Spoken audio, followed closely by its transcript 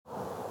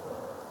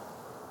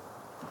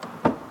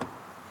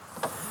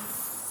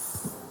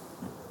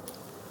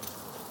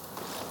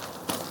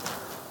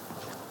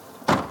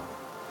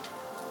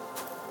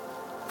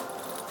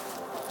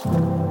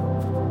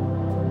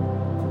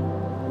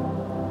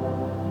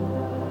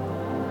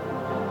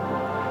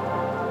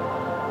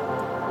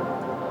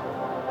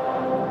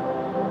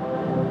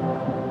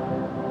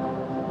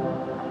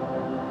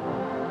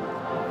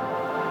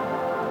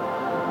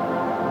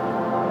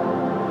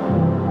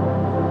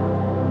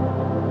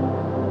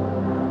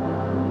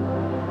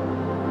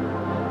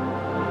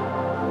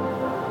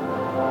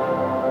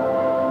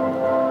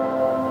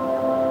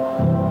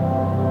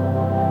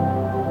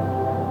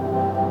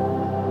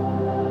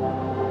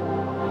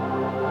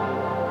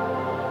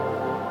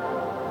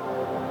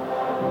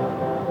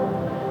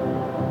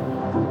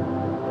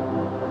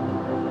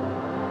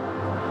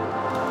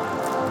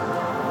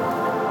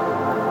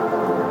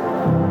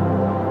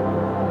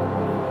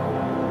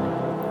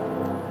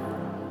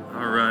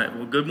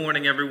Good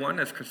morning, everyone.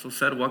 As Crystal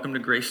said, welcome to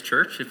Grace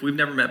Church. If we've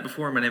never met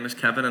before, my name is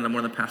Kevin, and I'm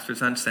one of the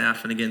pastors on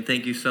staff. And again,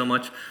 thank you so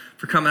much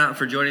for coming out and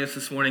for joining us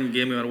this morning.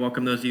 Again, we want to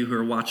welcome those of you who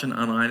are watching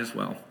online as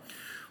well.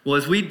 Well,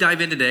 as we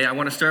dive in today, I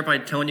want to start by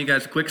telling you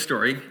guys a quick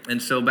story.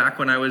 And so back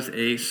when I was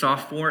a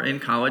sophomore in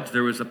college,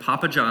 there was a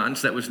Papa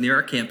John's that was near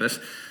our campus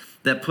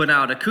that put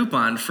out a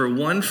coupon for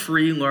one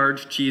free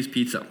large cheese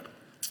pizza.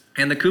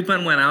 And the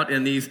coupon went out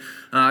in these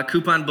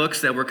coupon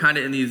books that were kind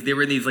of in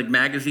these like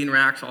magazine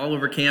racks all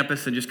over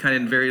campus and just kind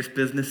of in various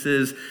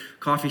businesses,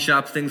 coffee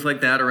shops, things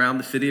like that around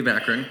the city of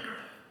Akron.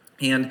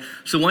 And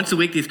so once a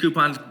week, these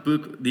coupon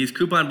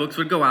books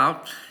would go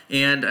out,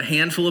 and a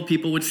handful of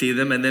people would see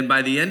them. And then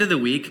by the end of the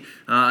week,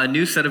 a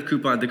new set of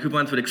the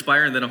coupons would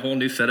expire, and then a whole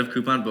new set of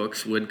coupon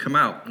books would come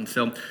out. And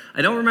so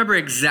I don't remember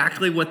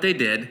exactly what they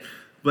did,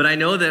 but I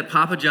know that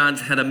Papa John's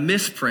had a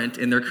misprint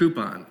in their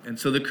coupon. And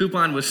so the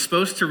coupon was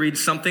supposed to read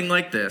something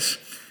like this.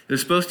 It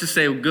was supposed to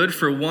say, good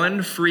for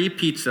one free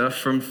pizza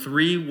from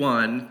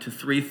 3/1 to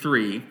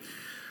 3/3.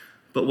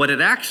 But what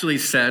it actually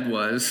said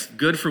was,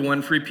 good for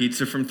one free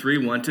pizza from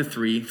 3/1 to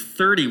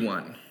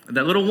 3/31.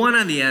 That little one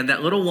on the end,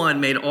 that little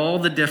one made all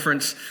the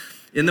difference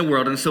in the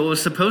world. And so it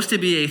was supposed to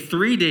be a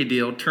 3-day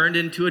deal turned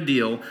into a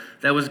deal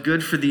that was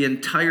good for the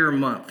entire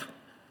month.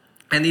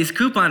 And these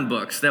coupon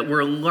books that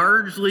were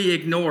largely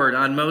ignored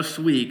on most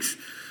weeks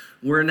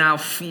were now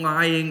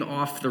flying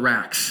off the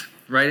racks,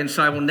 right? And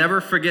so I will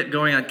never forget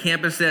going on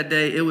campus that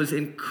day. It was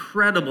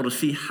incredible to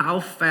see how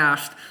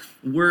fast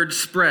word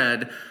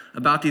spread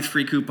about these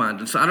free coupons.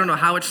 And so I don't know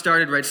how it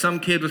started, right? Some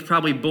kid was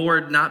probably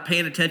bored, not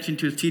paying attention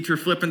to his teacher,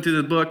 flipping through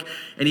the book,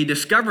 and he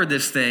discovered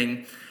this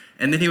thing.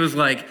 And then he was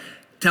like,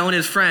 telling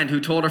his friend who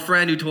told a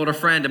friend who told a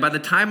friend. And by the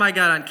time I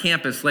got on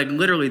campus, like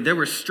literally there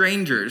were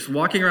strangers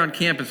walking around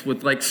campus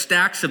with like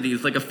stacks of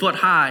these, like a foot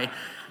high,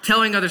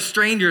 telling other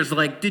strangers,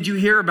 like, did you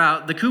hear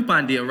about the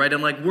coupon deal, right?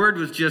 And like word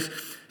was just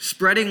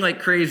spreading like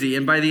crazy.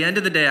 And by the end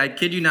of the day, I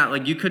kid you not,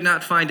 like you could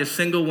not find a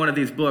single one of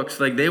these books,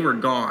 like they were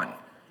gone.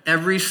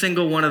 Every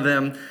single one of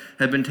them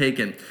had been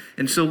taken.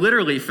 And so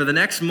literally for the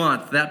next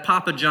month, that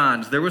Papa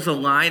John's, there was a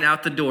line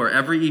out the door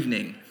every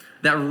evening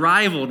that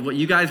rivaled what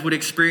you guys would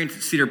experience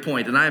at Cedar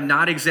Point. And I am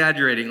not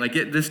exaggerating.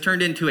 This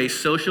turned into a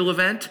social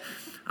event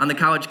on the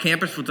college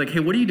campus. It's like,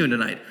 hey, what are you doing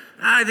tonight?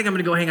 I think I'm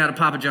going to go hang out at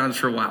Papa John's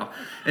for a while.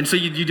 And so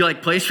you'd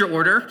like place your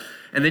order,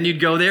 and then you'd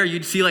go there.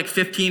 You'd see like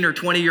 15 or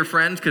 20 of your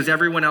friends because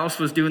everyone else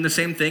was doing the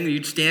same thing.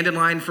 You'd stand in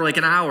line for like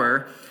an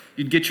hour.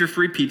 You'd get your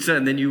free pizza,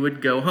 and then you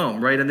would go home,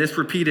 right? And this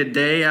repeated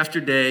day after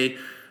day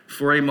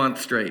for a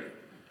month straight.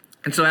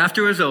 And so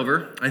after it was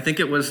over, I think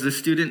it was the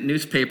student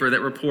newspaper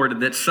that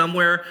reported that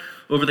somewhere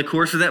over the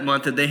course of that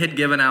month that they had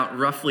given out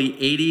roughly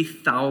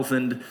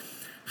 80,000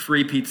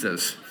 free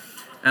pizzas.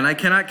 And I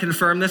cannot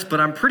confirm this,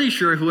 but I'm pretty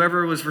sure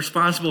whoever was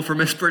responsible for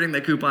misprinting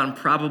the coupon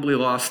probably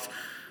lost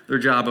their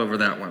job over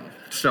that one.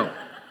 So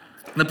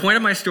the point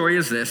of my story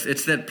is this.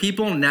 It's that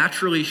people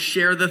naturally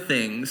share the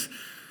things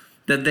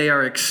that they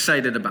are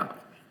excited about.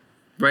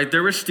 Right?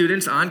 There were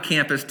students on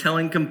campus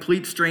telling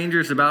complete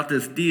strangers about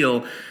this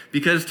deal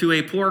because to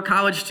a poor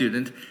college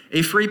student,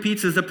 a free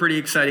pizza is a pretty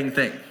exciting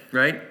thing,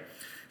 right?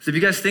 So if you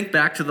guys think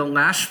back to the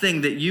last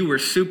thing that you were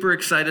super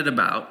excited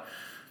about,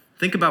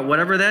 think about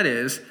whatever that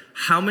is,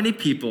 how many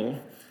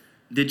people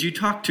did you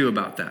talk to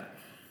about that?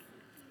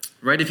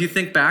 Right? If you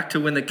think back to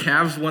when the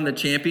Cavs won the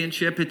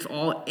championship, it's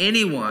all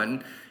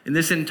anyone in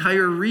this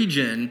entire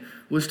region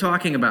was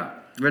talking about.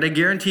 Right, I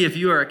guarantee if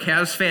you are a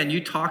Cavs fan,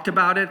 you talked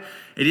about it.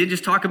 And you didn't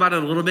just talk about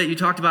it a little bit, you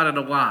talked about it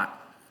a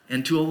lot.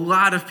 And to a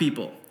lot of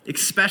people,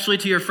 especially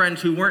to your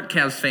friends who weren't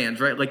Cavs fans,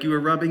 right? Like you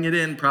were rubbing it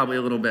in probably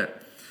a little bit.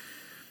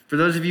 For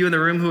those of you in the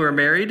room who are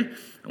married,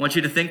 I want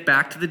you to think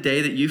back to the day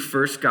that you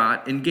first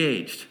got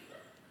engaged.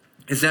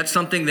 Is that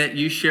something that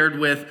you shared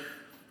with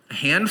a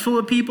handful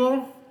of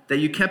people that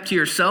you kept to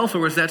yourself? Or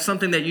was that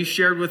something that you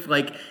shared with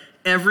like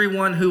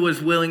everyone who was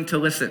willing to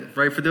listen,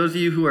 right? For those of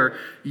you who are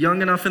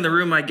young enough in the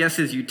room, my guess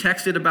is you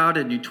texted about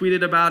it, and you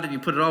tweeted about it, and you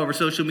put it all over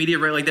social media,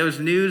 right? Like that was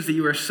news that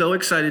you were so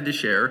excited to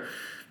share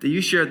that you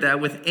shared that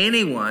with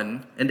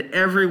anyone and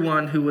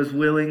everyone who was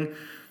willing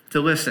to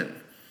listen.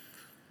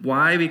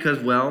 Why? Because,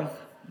 well,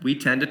 we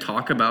tend to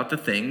talk about the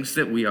things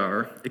that we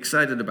are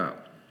excited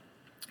about.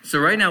 So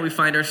right now we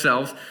find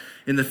ourselves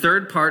in the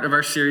third part of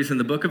our series in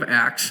the book of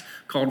Acts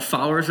called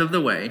Followers of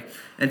the Way.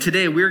 And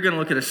today we're going to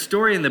look at a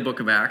story in the book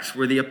of Acts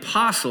where the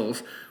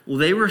apostles, well,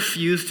 they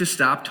refuse to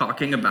stop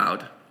talking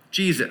about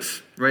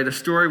Jesus, right? A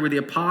story where the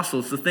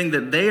apostles, the thing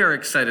that they are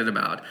excited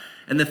about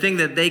and the thing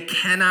that they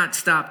cannot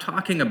stop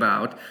talking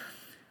about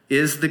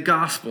is the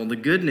gospel, the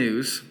good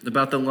news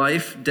about the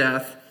life,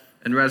 death,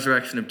 and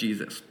resurrection of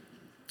Jesus.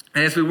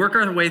 And as we work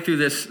our way through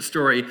this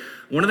story,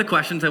 one of the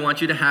questions I want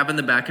you to have in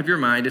the back of your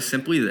mind is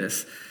simply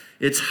this.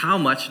 It's how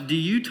much do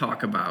you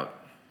talk about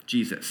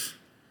Jesus?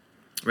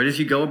 Right, as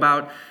you go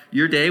about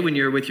your day, when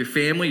you're with your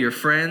family, your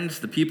friends,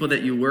 the people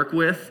that you work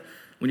with,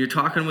 when you're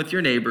talking with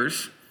your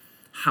neighbors,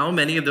 how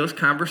many of those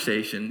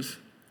conversations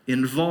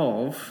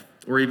involve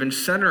or even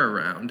center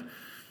around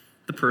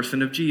the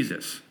person of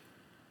Jesus?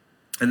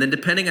 And then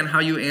depending on how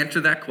you answer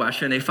that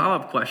question, a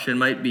follow-up question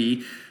might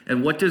be,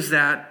 and what does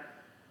that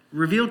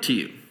reveal to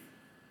you,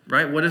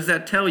 right? What does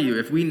that tell you?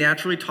 If we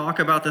naturally talk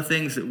about the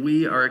things that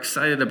we are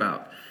excited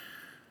about,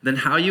 then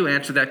how you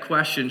answer that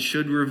question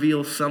should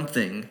reveal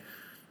something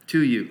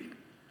to you.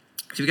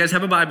 So if you guys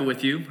have a Bible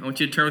with you, I want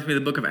you to turn with me to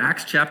the book of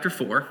Acts chapter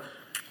 4.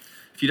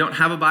 If you don't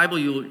have a Bible,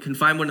 you can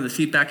find one in the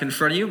seat back in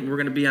front of you. We're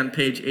going to be on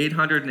page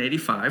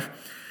 885.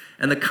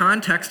 And the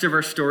context of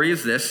our story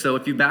is this. So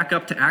if you back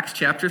up to Acts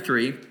chapter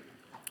 3,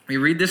 we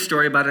read this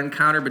story about an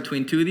encounter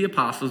between two of the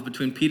apostles,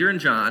 between Peter and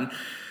John,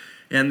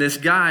 and this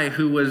guy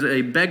who was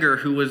a beggar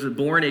who was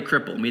born a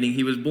cripple, meaning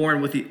he was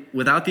born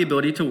without the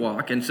ability to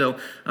walk. And so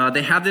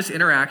they have this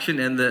interaction,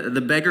 and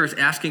the beggar is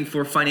asking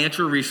for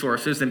financial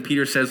resources, and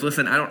Peter says,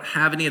 listen, I don't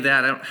have any of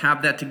that. I don't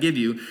have that to give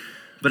you,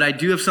 but I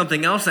do have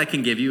something else I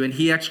can give you. And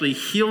he actually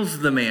heals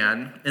the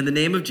man in the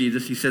name of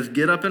Jesus. He says,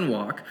 get up and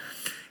walk.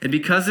 And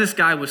because this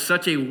guy was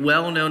such a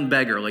well-known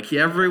beggar, like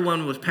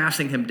everyone was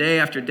passing him day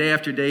after day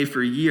after day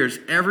for years,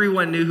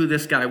 everyone knew who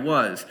this guy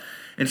was.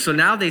 And so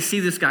now they see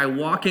this guy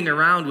walking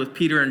around with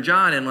Peter and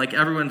John, and like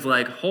everyone's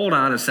like, hold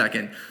on a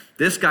second.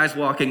 This guy's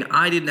walking.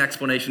 I need an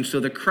explanation. So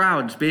the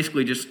crowds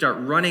basically just start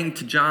running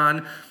to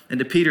John and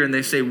to Peter, and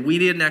they say, we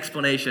need an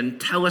explanation.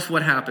 Tell us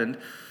what happened.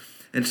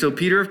 And so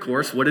Peter, of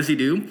course, what does he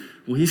do?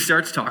 Well, he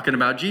starts talking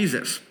about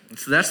Jesus. And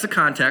so that's the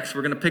context.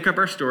 We're going to pick up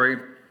our story,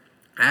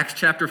 Acts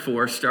chapter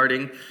 4,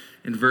 starting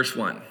in verse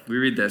 1. We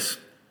read this.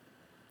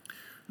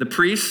 The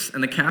priests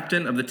and the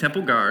captain of the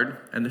temple guard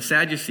and the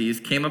Sadducees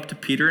came up to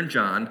Peter and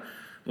John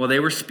while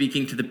they were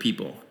speaking to the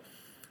people.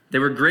 They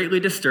were greatly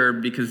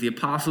disturbed because the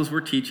apostles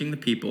were teaching the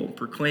people,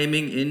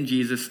 proclaiming in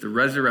Jesus the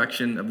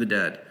resurrection of the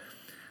dead.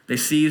 They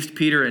seized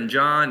Peter and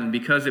John, and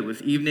because it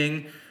was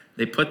evening,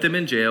 they put them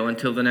in jail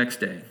until the next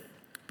day.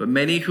 But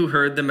many who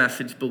heard the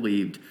message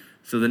believed,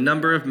 so the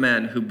number of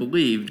men who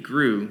believed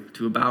grew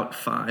to about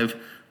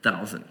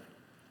 5,000.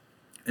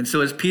 And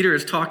so as Peter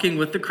is talking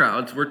with the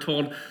crowds, we're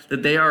told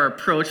that they are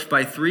approached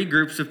by three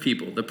groups of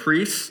people: the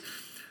priests,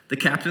 the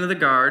captain of the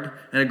guard,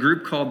 and a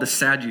group called the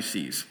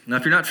Sadducees. Now,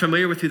 if you're not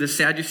familiar with who the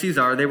Sadducees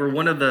are, they were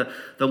one of the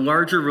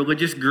larger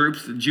religious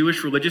groups, the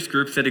Jewish religious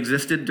groups that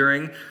existed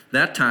during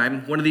that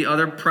time. One of the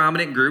other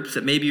prominent groups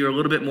that maybe you're a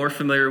little bit more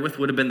familiar with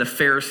would have been the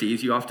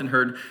Pharisees. You often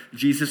heard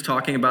Jesus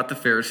talking about the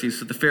Pharisees.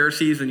 So the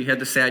Pharisees, and you had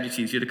the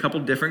Sadducees. You had a couple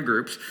different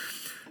groups.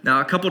 Now,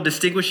 a couple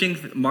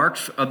distinguishing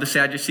marks of the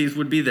Sadducees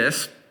would be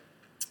this.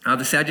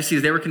 The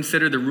Sadducees, they were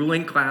considered the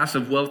ruling class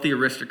of wealthy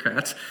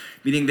aristocrats,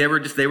 meaning they were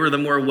the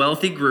more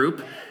wealthy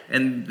group,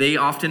 and they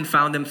often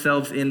found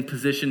themselves in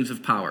positions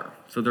of power.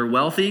 So they're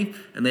wealthy,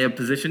 and they have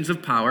positions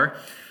of power.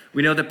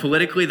 We know that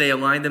politically they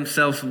aligned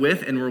themselves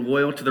with and were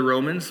loyal to the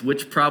Romans,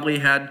 which probably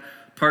had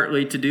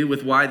partly to do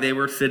with why they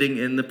were sitting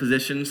in the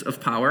positions of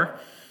power.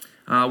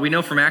 We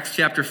know from Acts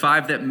chapter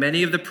 5 that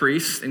many of the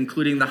priests,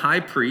 including the high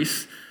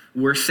priests,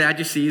 were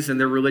Sadducees in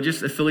their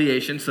religious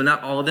affiliation. So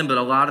not all of them, but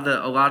a lot of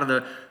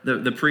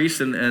the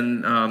priests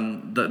and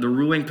the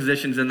ruling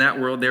positions in that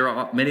world,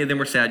 many of them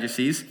were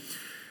Sadducees.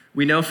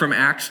 We know from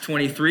Acts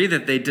 23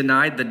 that they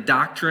denied the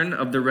doctrine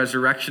of the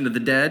resurrection of the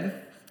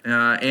dead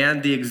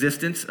and the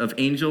existence of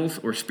angels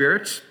or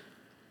spirits.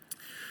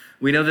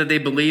 We know that they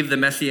believed the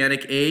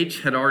Messianic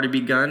age had already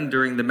begun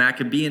during the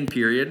Maccabean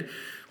period,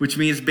 which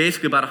means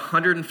basically about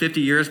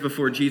 150 years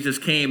before Jesus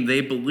came,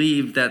 they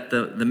believed that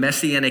the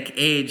Messianic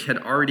age had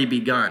already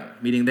begun,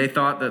 meaning they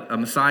thought that a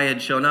Messiah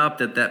had shown up,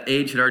 that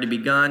age had already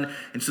begun,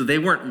 and so they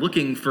weren't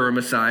looking for a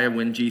Messiah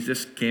when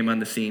Jesus came on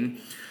the scene.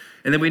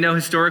 And then we know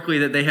historically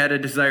that they had a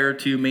desire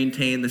to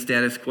maintain the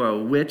status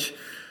quo, which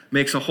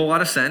makes a whole lot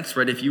of sense,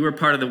 right? If you were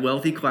part of the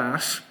wealthy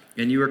class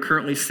and you are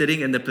currently sitting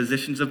in the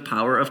positions of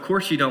power, of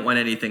course you don't want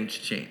anything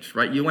to change,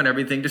 right? You want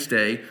everything to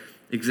stay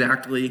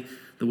exactly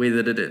the way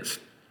that it is.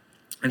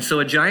 And so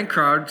a giant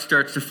crowd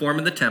starts to form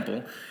in the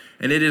temple,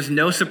 and it is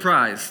no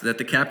surprise that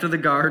the captain of the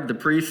guard, the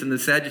priests, and the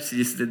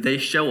Sadducees, that they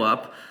show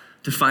up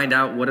to find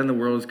out what in the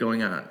world is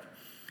going on.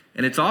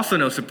 And it's also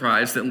no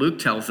surprise that Luke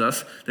tells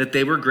us that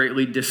they were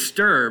greatly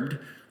disturbed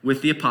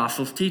with the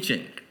apostles'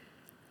 teaching.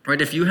 Right?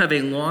 If you have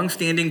a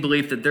long-standing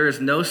belief that there is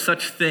no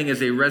such thing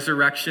as a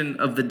resurrection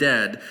of the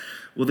dead,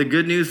 well, the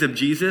good news of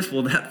Jesus,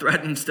 well, that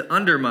threatens to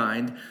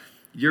undermine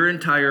your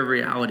entire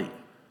reality.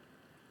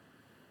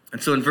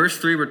 And so in verse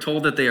 3, we're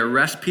told that they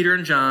arrest Peter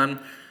and John,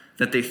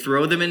 that they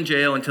throw them in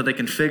jail until they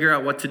can figure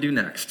out what to do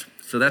next.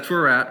 So that's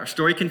where we're at. Our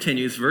story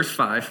continues, verse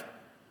 5.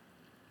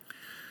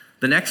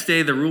 The next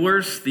day, the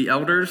rulers, the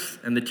elders,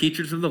 and the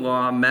teachers of the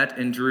law met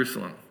in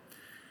Jerusalem.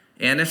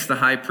 Annas, the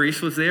high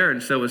priest, was there,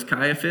 and so was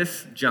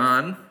Caiaphas,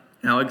 John,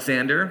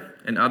 Alexander,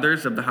 and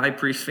others of the high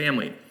priest's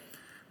family.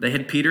 They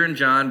had Peter and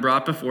John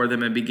brought before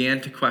them and began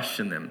to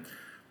question them.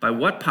 By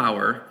what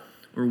power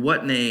or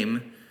what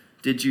name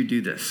did you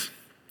do this?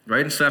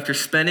 Right? And so after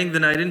spending the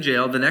night in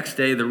jail, the next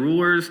day, the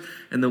rulers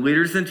and the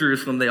leaders in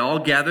Jerusalem, they all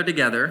gather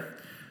together.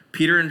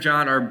 Peter and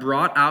John are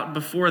brought out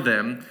before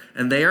them,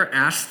 and they are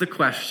asked the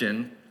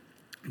question,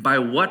 by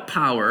what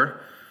power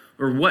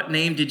or what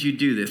name did you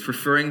do this?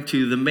 Referring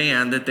to the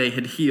man that they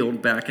had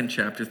healed back in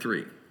chapter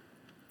 3.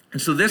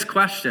 And so this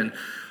question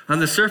On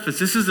the surface,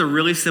 this is a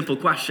really simple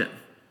question,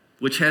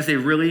 which has a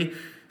really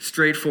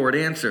straightforward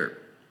answer.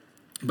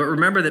 But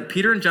remember that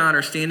Peter and John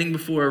are standing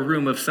before a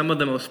room of some of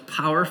the most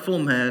powerful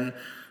men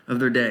of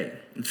their day.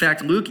 In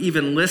fact, Luke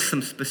even lists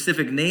some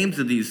specific names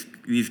of these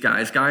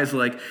guys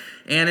like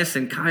Annas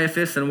and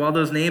Caiaphas, and while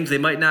those names, they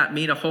might not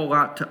mean a whole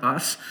lot to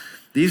us,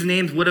 these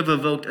names would have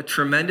evoked a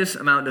tremendous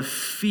amount of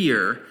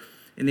fear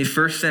in the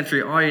first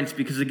century audience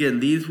because,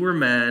 again, these were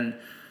men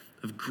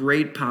of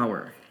great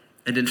power.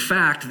 And in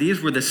fact, these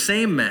were the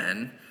same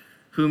men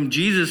whom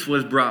Jesus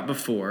was brought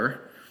before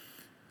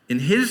in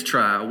his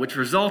trial, which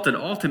resulted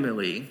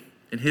ultimately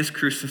in his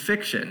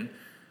crucifixion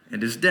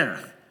and his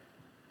death.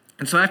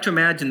 And so I have to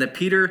imagine that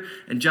Peter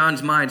and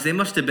John's minds, they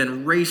must have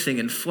been racing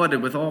and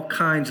flooded with all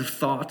kinds of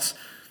thoughts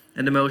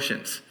and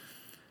emotions.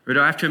 Right?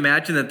 I have to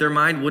imagine that their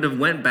mind would have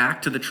went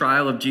back to the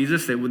trial of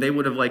Jesus. They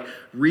would have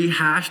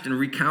rehashed and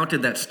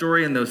recounted that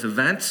story and those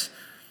events.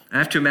 I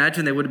have to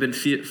imagine they would have been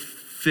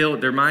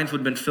filled, their minds would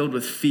have been filled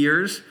with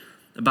fears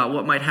about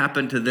what might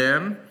happen to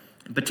them,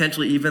 and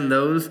potentially even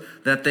those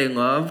that they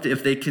loved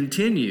if they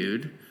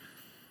continued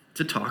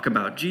to talk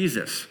about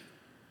Jesus.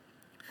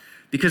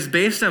 Because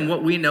based on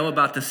what we know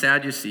about the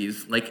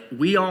Sadducees,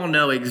 we all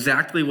know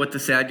exactly what the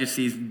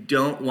Sadducees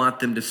don't want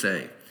them to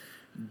say.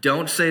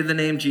 Don't say the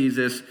name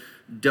Jesus.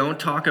 Don't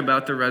talk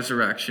about the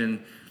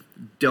resurrection.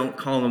 Don't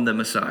call him the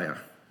Messiah.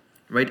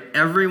 Right?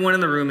 Everyone in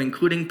the room,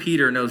 including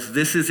Peter, knows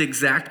this is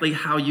exactly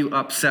how you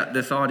upset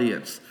this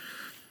audience.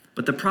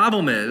 But the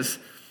problem is,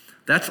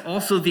 that's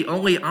also the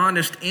only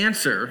honest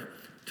answer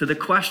to the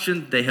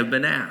question they have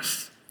been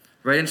asked.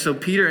 Right? And so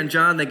Peter and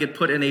John, they get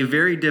put in a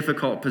very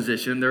difficult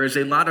position. There is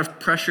a lot of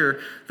pressure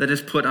that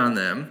is put on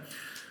them.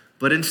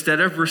 But instead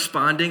of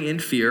responding in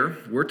fear,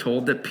 we're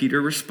told that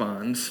Peter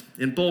responds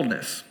in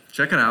boldness.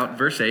 Check it out,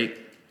 verse 8.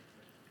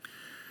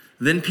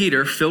 Then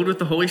Peter, filled with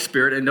the Holy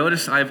Spirit, and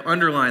notice I've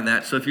underlined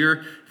that. So if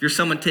you're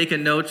someone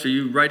taking notes or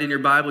you write in your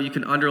Bible, you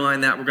can underline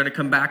that. We're going to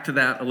come back to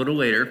that a little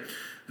later.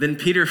 Then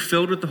Peter,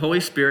 filled with the Holy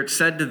Spirit,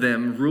 said to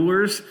them,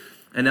 rulers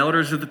and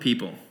elders of the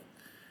people,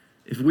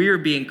 if we are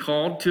being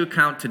called to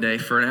account today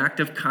for an act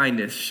of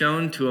kindness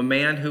shown to a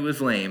man who was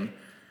lame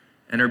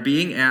and are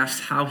being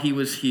asked how he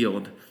was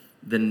healed,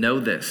 then know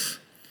this,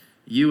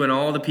 you and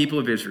all the people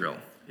of Israel,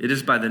 it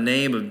is by the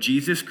name of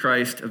Jesus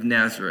Christ of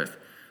Nazareth,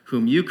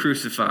 whom you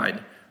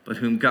crucified, but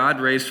whom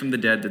God raised from the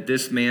dead, that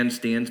this man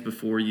stands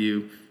before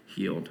you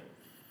healed.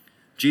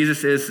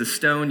 Jesus is the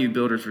stone you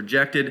builders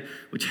rejected,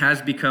 which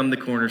has become the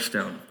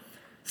cornerstone.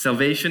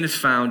 Salvation is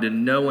found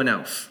in no one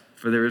else,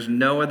 for there is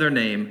no other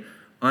name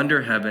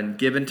under heaven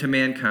given to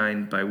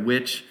mankind by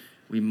which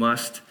we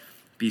must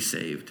be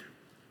saved.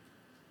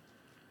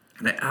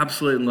 And I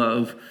absolutely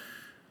love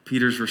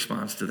Peter's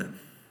response to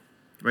them.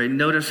 Right?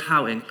 Notice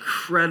how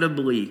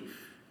incredibly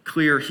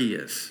clear he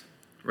is.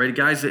 Right,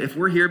 guys, if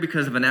we're here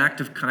because of an act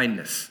of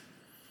kindness,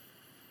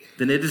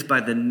 then it is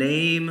by the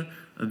name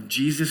of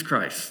Jesus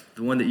Christ,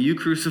 the one that you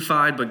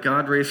crucified, but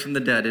God raised from the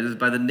dead. It is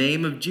by the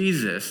name of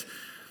Jesus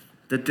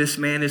that this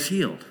man is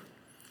healed.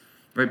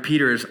 Right?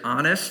 Peter is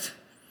honest.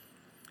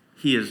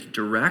 He is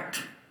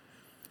direct.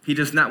 He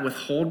does not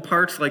withhold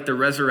parts like the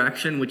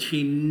resurrection, which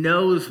he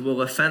knows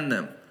will offend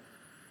them.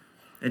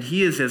 And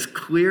he is as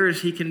clear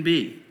as he can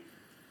be.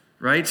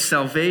 Right?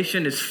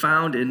 Salvation is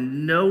found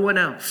in no one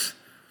else.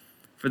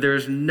 For there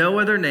is no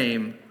other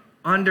name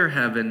under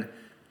heaven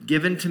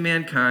given to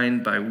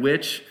mankind by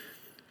which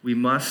we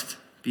must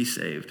be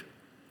saved.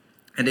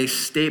 And a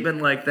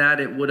statement like that,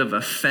 it would have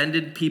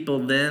offended people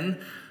then,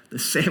 the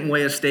same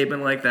way a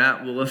statement like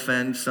that will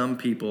offend some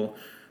people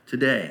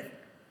today.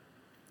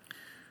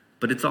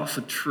 But it's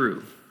also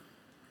true.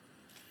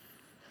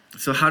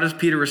 So how does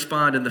Peter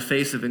respond in the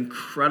face of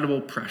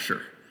incredible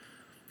pressure?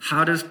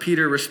 How does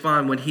Peter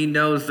respond when he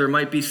knows there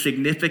might be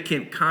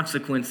significant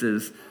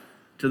consequences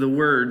to the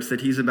words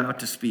that he's about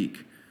to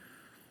speak?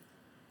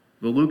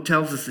 Well, Luke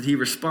tells us that he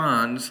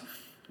responds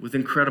with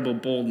incredible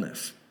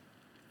boldness.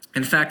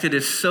 In fact, it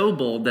is so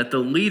bold that the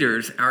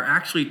leaders are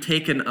actually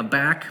taken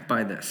aback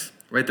by this,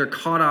 right? They're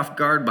caught off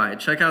guard by it.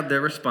 Check out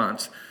their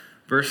response,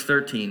 verse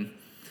 13.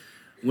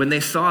 When they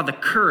saw the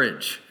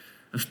courage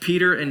of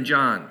Peter and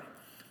John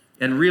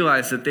and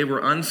realized that they were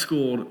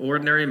unschooled,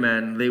 ordinary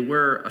men, they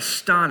were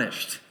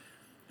astonished,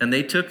 and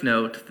they took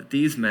note that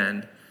these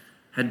men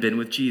had been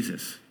with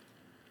Jesus.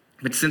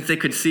 But since they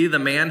could see the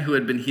man who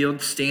had been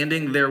healed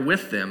standing there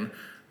with them,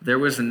 there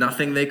was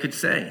nothing they could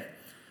say.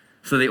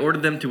 So they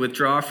ordered them to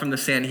withdraw from the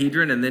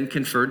Sanhedrin and then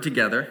conferred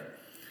together.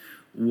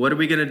 What are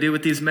we going to do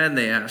with these men,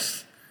 they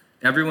asked.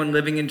 Everyone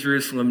living in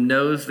Jerusalem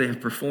knows they have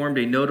performed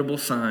a notable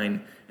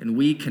sign, and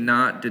we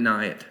cannot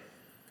deny it.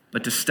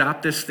 But to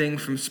stop this thing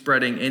from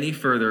spreading any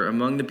further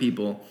among the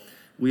people,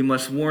 we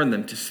must warn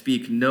them to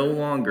speak no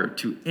longer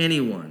to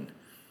anyone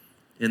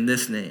in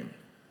this name.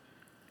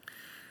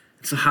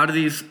 So how do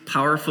these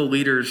powerful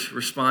leaders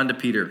respond to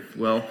Peter?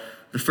 Well,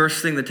 the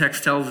first thing the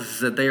text tells us is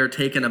that they are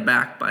taken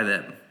aback by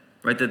them,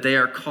 right? That they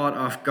are caught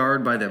off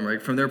guard by them, right?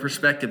 From their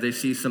perspective, they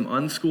see some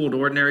unschooled,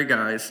 ordinary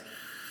guys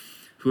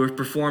who have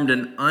performed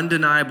an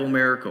undeniable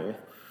miracle,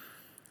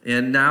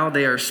 And now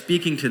they are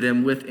speaking to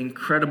them with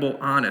incredible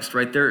honesty,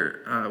 right?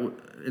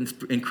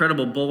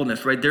 Incredible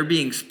boldness, right? They're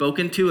being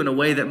spoken to in a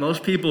way that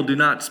most people do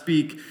not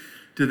speak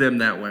to them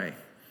that way.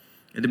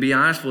 And to be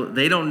honest,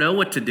 they don't know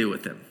what to do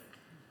with them,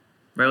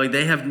 right? Like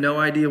they have no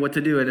idea what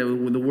to do.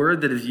 And the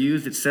word that is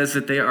used, it says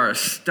that they are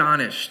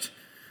astonished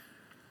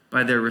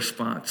by their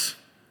response,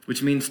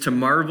 which means to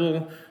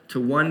marvel,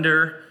 to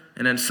wonder,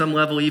 and on some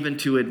level even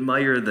to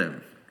admire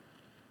them.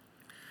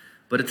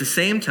 But at the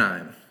same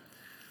time,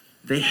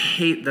 they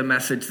hate the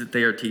message that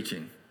they are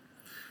teaching.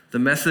 The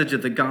message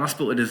of the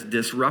gospel, it is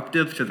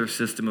disruptive to their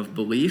system of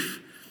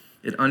belief.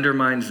 It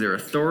undermines their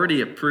authority.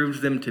 It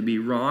proves them to be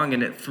wrong,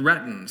 and it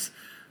threatens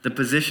the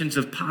positions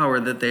of power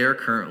that they are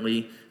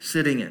currently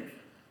sitting in.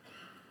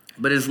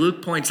 But as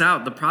Luke points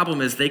out, the problem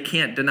is they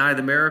can't deny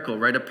the miracle,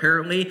 right?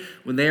 Apparently,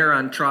 when they are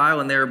on trial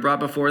and they are brought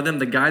before them,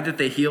 the guy that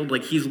they healed,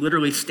 like he's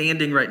literally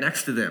standing right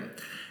next to them.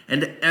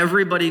 And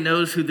everybody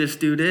knows who this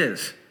dude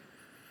is.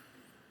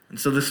 And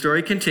so the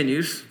story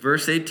continues,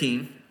 verse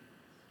 18.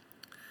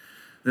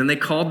 Then they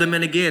called them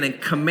in again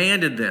and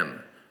commanded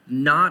them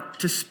not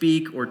to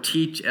speak or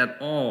teach at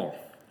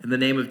all in the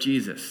name of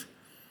Jesus.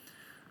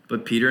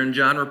 But Peter and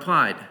John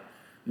replied,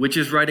 "Which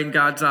is right in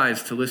God's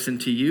eyes, to listen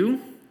to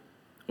you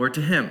or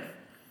to him?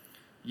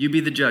 You be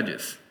the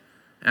judges.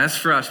 As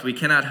for us, we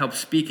cannot help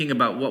speaking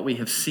about what we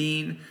have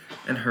seen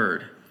and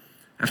heard."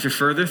 After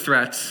further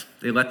threats,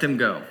 they let them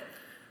go.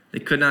 They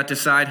could not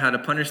decide how to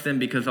punish them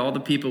because all the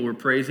people were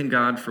praising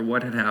God for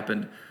what had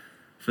happened.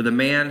 For the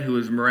man who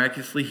was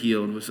miraculously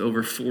healed was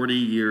over 40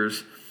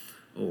 years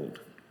old.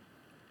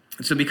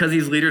 And so because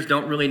these leaders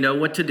don't really know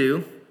what to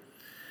do,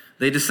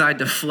 they decide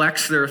to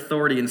flex their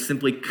authority and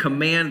simply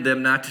command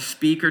them not to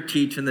speak or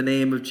teach in the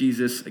name of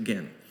Jesus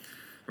again.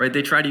 Right?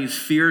 They try to use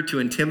fear to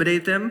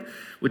intimidate them,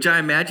 which I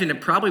imagine it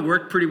probably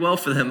worked pretty well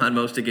for them on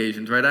most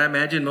occasions, right? I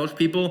imagine most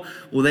people,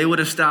 they would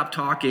have stopped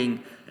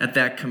talking at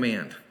that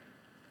command.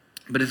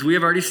 But as we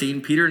have already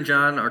seen, Peter and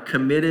John are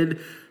committed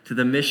to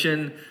the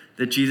mission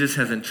that Jesus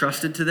has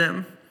entrusted to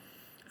them.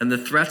 And the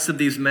threats of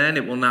these men,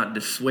 it will not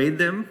dissuade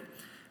them.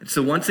 And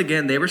so once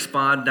again, they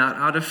respond not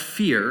out of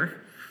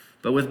fear,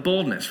 but with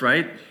boldness,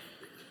 right?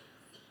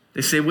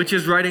 They say, which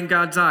is right in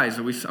God's eyes?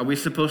 Are we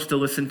supposed to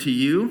listen to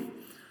you,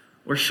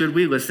 or should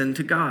we listen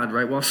to God,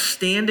 right? While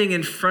standing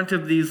in front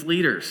of these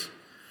leaders,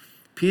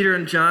 Peter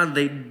and John,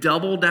 they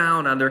double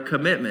down on their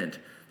commitment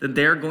that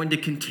they're going to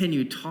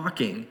continue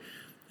talking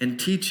and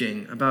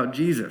teaching about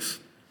Jesus.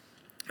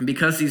 And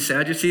because these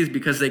Sadducees,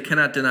 because they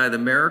cannot deny the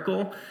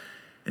miracle,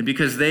 and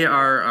because they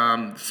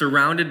are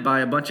surrounded by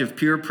a bunch of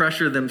peer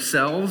pressure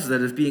themselves that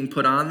is being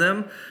put on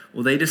them,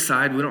 they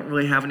decide we don't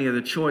really have any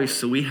other choice,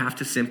 so we have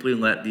to simply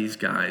let these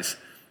guys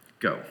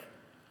go.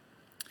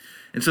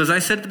 And so as I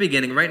said at the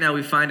beginning, right now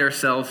we find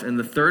ourselves in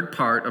the third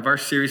part of our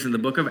series in the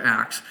book of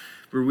Acts,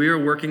 where we are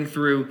working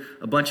through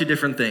a bunch of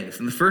different things.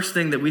 And the first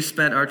thing that we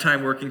spent our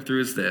time working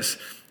through is this.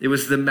 It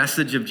was the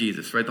message of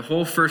Jesus, right? The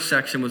whole first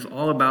section was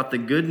all about the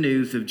good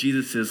news of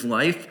Jesus'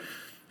 life,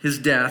 his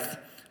death,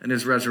 and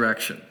his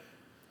resurrection.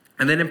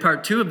 And then in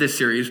part 2 of this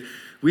series,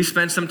 we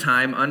spent some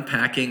time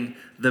unpacking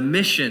the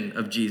mission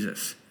of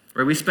Jesus,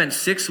 right? We spent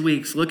 6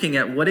 weeks looking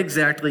at what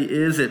exactly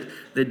is it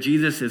that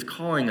Jesus is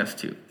calling us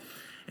to.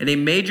 And a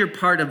major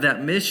part of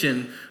that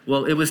mission,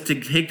 it was to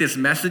take this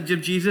message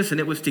of Jesus and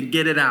it was to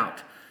get it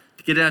out.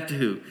 To get it out to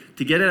who?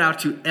 To get it out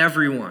to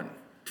everyone,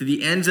 to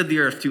the ends of the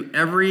earth, to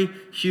every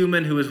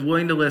human who is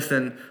willing to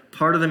listen.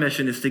 Part of the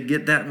mission is to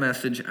get that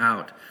message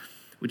out,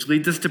 which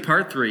leads us to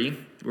part 3,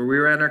 where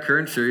we're at our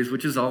current series,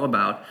 which is all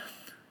about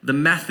the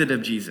method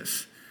of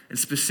Jesus. And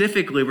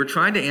specifically, we're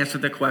trying to answer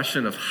the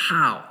question of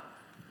how,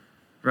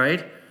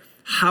 right?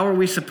 How are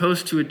we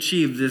supposed to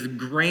achieve this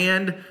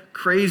grand,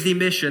 crazy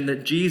mission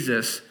that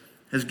Jesus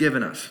has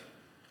given us?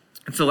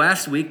 And so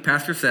last week,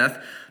 Pastor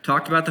Seth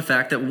talked about the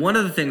fact that one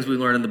of the things we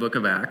learn in the book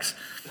of Acts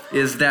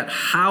is that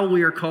how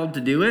we are called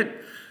to do it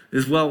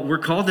is, we're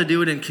called to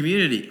do it in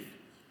community.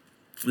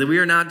 That we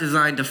are not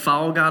designed to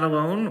follow God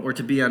alone or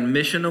to be on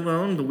mission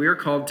alone, but we are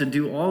called to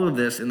do all of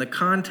this in the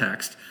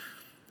context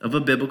of a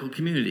biblical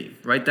community,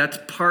 right? That's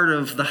part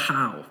of the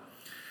how.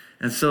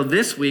 And so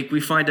this week, we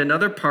find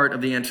another part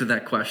of the answer to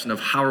that question of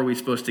how are we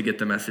supposed to get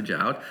the message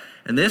out.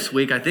 And this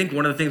week, I think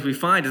one of the things we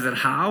find is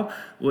that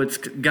it's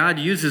God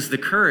uses the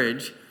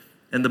courage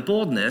and the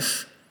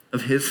boldness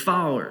of his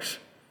followers,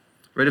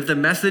 right? If the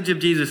message of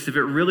Jesus, if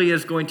it really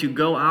is going to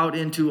go out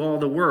into all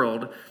the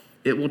world,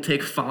 it will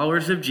take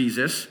followers of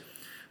Jesus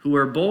who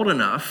are bold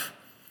enough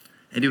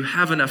and who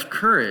have enough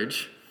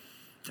courage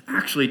to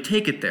actually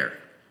take it there.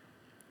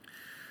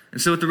 And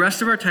so with the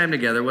rest of our time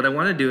together, what I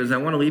want to do is I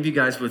want to leave you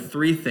guys with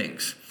 3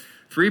 things,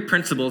 3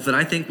 principles that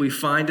I think we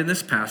find in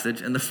this passage.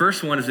 And the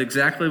first one is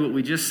exactly what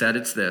we just said.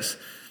 It's this.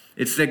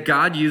 It's that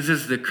God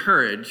uses the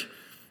courage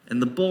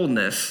and the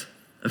boldness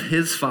of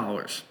his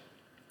followers.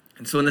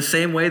 And so in the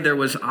same way there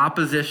was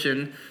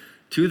opposition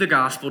to the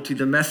gospel, to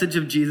the message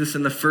of Jesus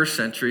in the first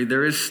century,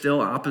 there is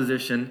still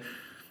opposition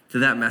to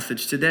that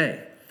message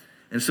today.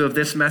 And so if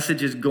this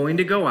message is going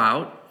to go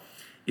out,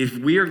 if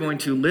we are going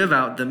to live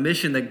out the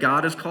mission that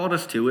God has called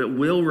us to, it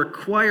will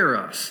require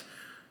us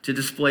to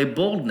display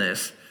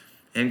boldness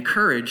and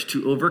courage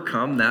to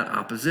overcome that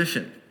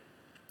opposition.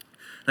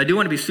 I do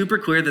want to be super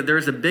clear that there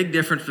is a big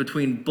difference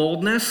between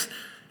boldness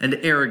and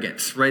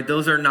arrogance, right?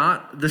 Those are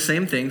not the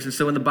same things. And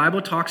so when the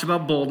Bible talks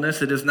about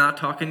boldness, it is not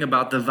talking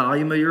about the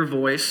volume of your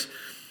voice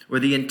or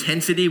the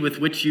intensity with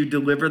which you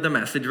deliver the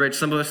message, right?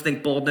 Some of us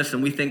think boldness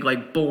and we think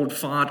like bold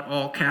font,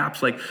 all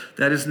caps. Like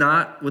that is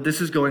not what this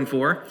is going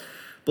for.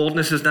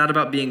 Boldness is not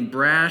about being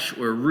brash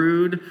or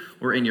rude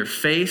or in your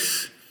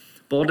face.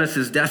 Boldness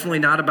is definitely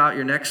not about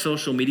your next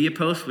social media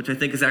post, which I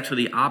think is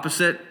actually the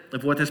opposite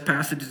of what this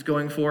passage is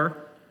going for.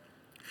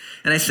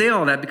 And I say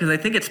all that because I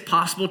think it's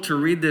possible to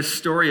read this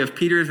story of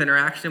Peter's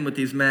interaction with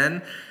these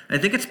men. I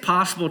think it's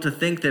possible to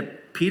think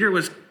that Peter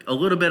was a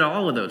little bit of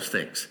all of those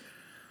things.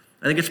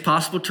 I think it's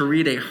possible to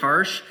read a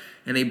harsh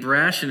and a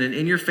brash and an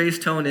in-your-face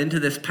tone into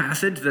this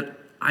passage that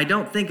I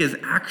don't think is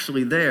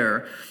actually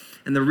there.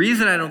 And the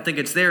reason I don't think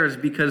it's there is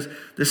because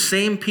the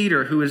same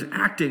Peter who is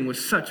acting with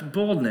such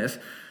boldness,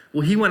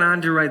 well, he went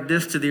on to write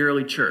this to the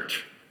early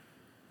church.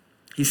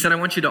 He said, I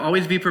want you to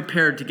always be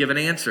prepared to give an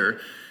answer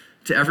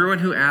to everyone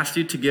who asks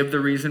you to give the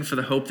reason for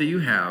the hope that you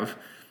have,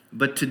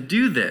 but to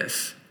do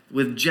this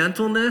with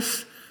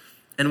gentleness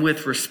and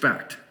with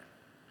respect.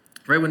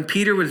 Right? When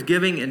Peter was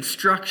giving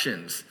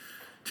instructions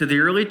to the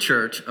early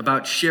church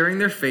about sharing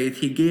their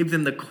faith, he gave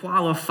them the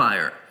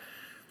qualifier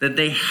that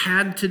they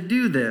had to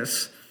do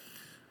this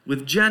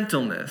with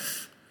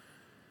gentleness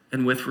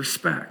and with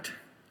respect.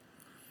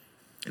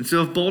 And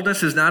so if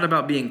boldness is not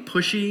about being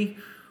pushy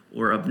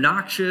or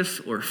obnoxious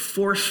or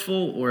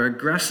forceful or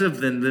aggressive,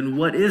 then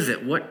what is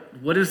it?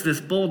 What is this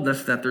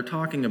boldness that they're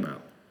talking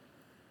about?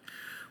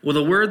 Well,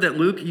 the word that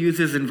Luke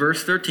uses in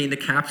verse 13 to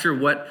capture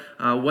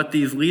what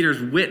these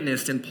leaders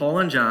witnessed in Paul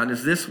and John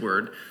is this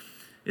word.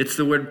 It's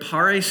the word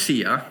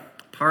parousia.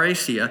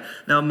 Parousia.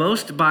 Now,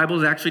 most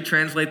Bibles actually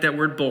translate that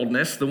word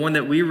boldness. The one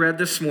that we read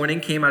this morning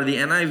came out of the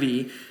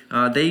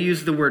NIV. They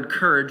use the word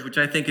courage, which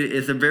I think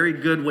is a very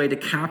good way to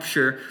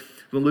capture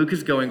what Luke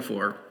is going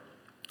for.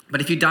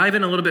 But if you dive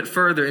in a little bit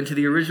further into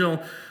the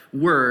original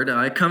word,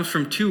 it comes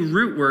from two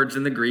root words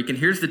in the Greek. And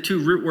here's the two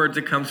root words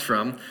it comes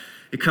from.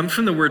 It comes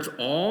from the words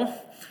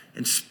all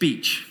and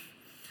speech,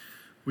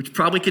 which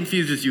probably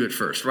confuses you at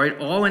first, right?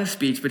 All and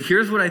speech. But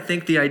here's what I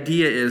think the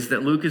idea is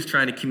that Luke is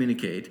trying to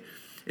communicate.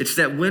 It's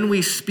that when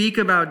we speak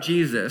about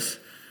Jesus,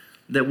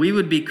 that we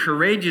would be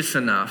courageous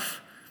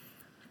enough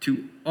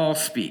to all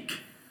speak.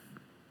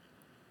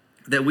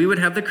 That we would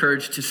have the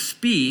courage to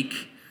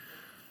speak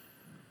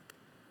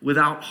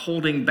without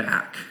holding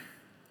back.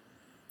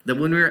 That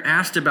when we are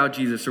asked about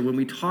Jesus or when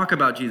we talk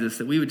about Jesus,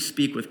 that we would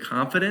speak with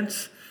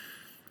confidence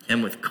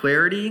and with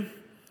clarity,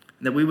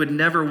 that we would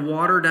never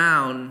water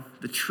down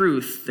the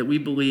truth that we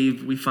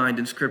believe we find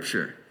in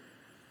Scripture.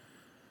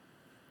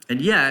 And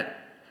yet,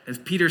 as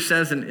Peter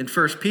says in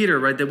 1 Peter,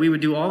 right, that we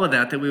would do all of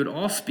that we would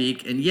all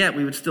speak, and yet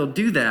we would still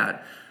do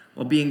that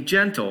while being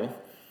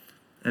gentle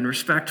and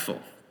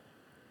respectful.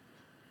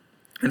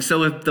 And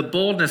so if the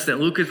boldness that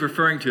Luke is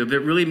referring to, if it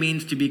really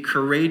means to be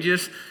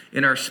courageous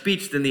in our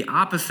speech, then the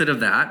opposite of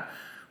that,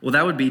 well,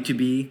 that would be to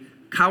be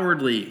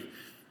cowardly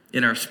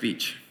in our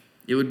speech.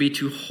 It would be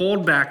to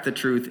hold back the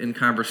truth in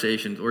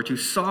conversations or to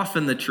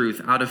soften the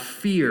truth out of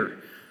fear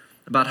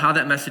about how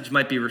that message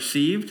might be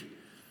received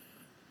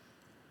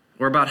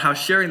or about how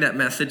sharing that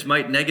message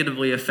might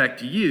negatively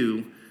affect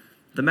you,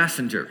 the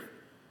messenger.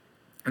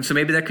 And so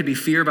maybe that could be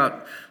fear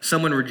about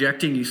someone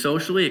rejecting you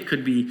socially. It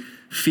could be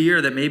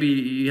fear that maybe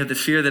you have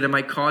this fear that it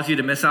might cause you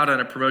to miss out on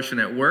a promotion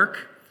at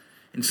work.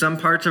 In some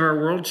parts of our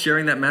world,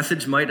 sharing that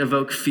message might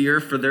evoke fear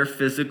for their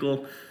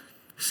physical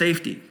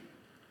safety.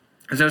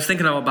 As I was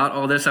thinking about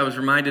all this, I was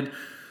reminded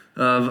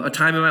of a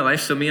time in my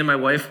life. So me and my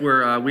wife we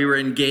were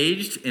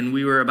engaged, and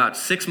we were about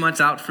 6 months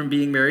out from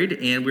being married,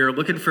 and we were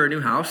looking for a new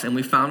house, and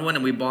we found one,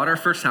 and we bought our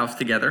first house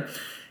together.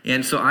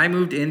 And so I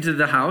moved into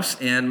the house,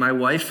 and my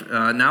wife,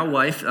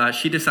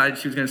 she decided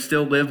she was going to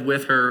still live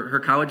with her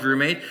college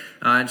roommate,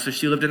 and so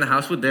she lived in the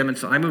house with them. And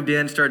so I moved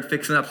in, started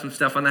fixing up some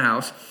stuff on the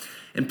house.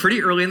 And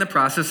pretty early in the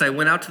process, I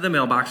went out to the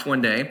mailbox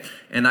one day,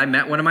 and I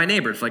met one of my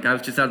neighbors. Like, I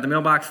was just out of the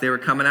mailbox. They were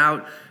coming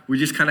out. We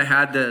just kind of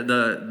had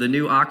the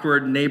new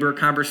awkward neighbor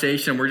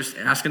conversation. We're just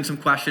asking some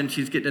questions.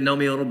 She's getting to know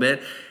me a little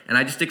bit. And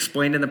I just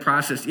explained in the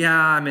process,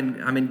 I'm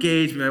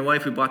engaged with my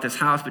wife. We bought this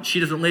house, but she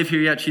doesn't live here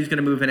yet. She's going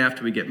to move in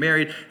after we get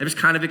married. And just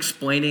kind of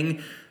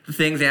explaining the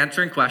things,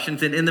 answering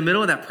questions. And in the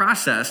middle of that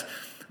process,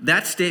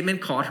 that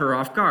statement caught her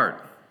off guard.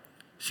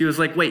 She was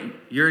like, wait,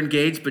 you're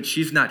engaged, but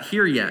she's not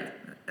here yet.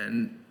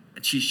 And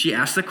she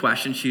asked the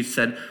question. She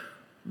said,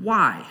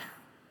 why?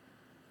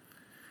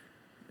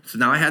 So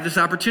now I had this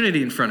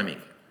opportunity in front of me.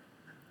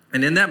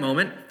 And in that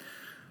moment,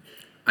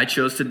 I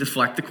chose to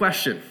deflect the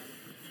question.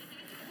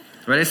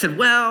 Right? I said,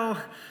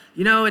 well,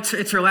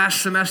 it's her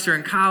last semester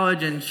in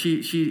college, and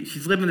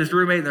she's living with this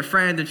roommate and their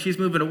friend, and she's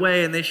moving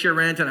away, and they share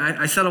rent. And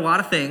I said a lot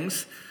of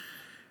things,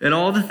 and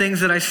all the things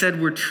that I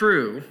said were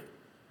true,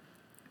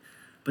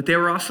 but they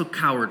were also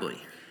cowardly,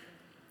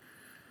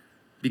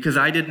 because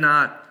I did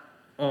not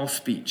all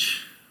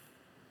speech.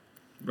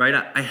 right?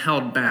 I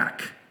held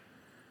back.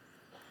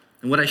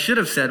 And what I should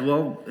have said,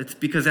 well, it's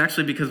because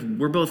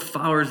we're both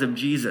followers of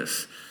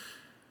Jesus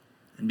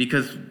and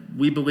because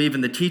we believe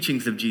in the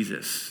teachings of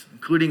Jesus,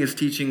 including his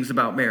teachings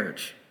about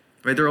marriage,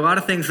 right? There are a lot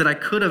of things that I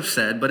could have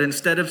said, but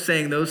instead of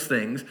saying those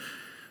things,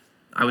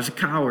 I was a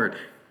coward.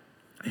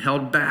 I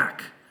held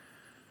back,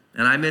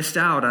 and I missed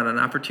out on an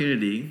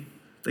opportunity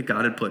that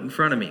God had put in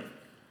front of me.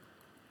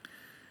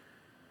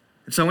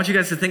 And so I want you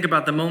guys to think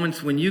about the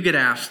moments when you get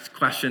asked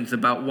questions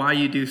about why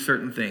you do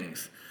certain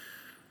things,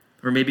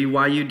 or maybe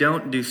why you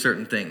don't do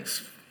certain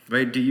things,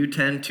 right? Do you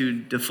tend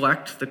to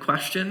deflect the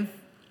question,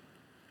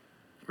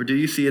 or do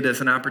you see it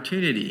as an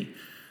opportunity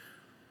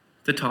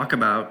to talk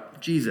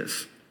about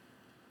Jesus?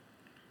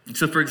 And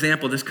so, for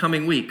example, this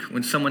coming week,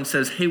 when someone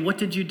says, hey, what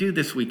did you do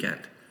this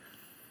weekend?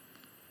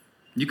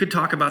 You could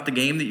talk about the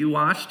game that you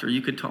watched, or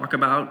you could talk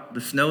about the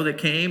snow that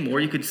came, or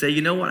you could say,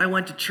 you know what, I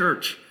went to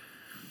church,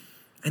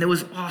 and it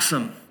was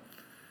awesome.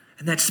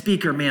 And that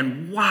speaker,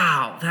 man,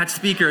 wow, that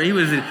speaker,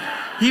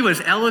 he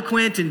was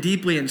eloquent and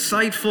deeply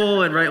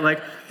insightful, and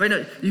right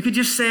now, you could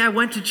just say, I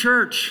went to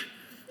church.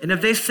 And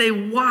if they say,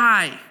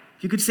 why?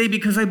 You could say,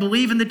 because I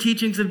believe in the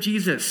teachings of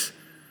Jesus.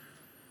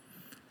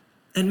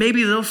 And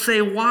maybe they'll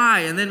say, why?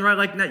 And then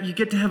you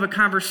get to have a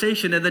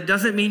conversation, and that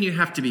doesn't mean you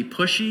have to be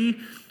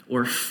pushy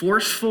or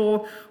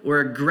forceful or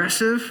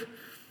aggressive.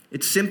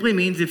 It simply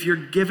means if you're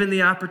given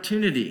the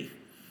opportunity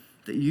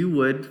that you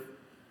would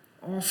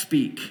all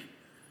speak,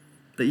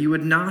 that you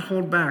would not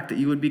hold back, that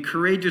you would be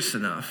courageous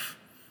enough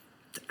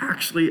to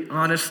actually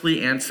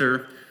honestly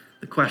answer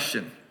the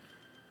question.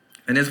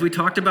 And as we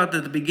talked about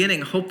at the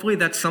beginning, hopefully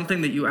that's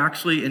something that you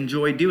actually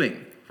enjoy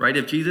doing, right?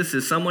 If Jesus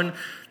is someone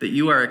that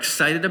you are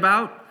excited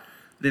about,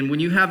 then when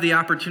you have the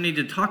opportunity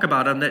to talk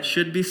about him, that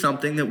should be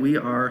something that we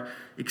are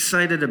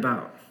excited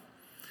about.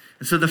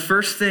 And so the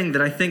first thing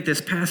that I think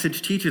this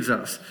passage teaches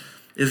us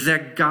is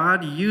that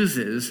God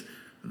uses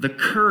the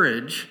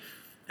courage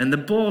and the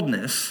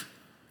boldness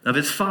of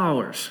his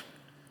followers,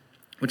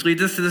 which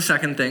leads us to the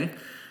second thing.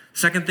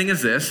 Second thing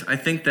is this: I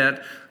think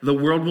that the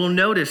world will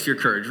notice your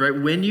courage, right?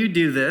 When you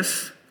do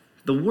this,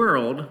 the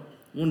world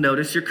will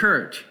notice your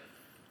courage.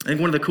 I think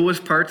one of the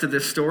coolest parts of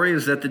this story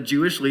is that the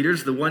Jewish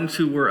leaders, the ones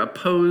who were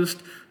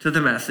opposed to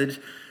the message,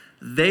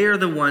 they are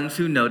the ones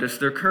who notice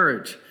their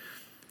courage.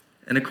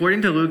 And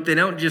according to Luke, they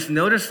don't just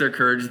notice their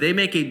courage, they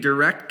make a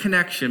direct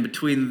connection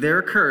between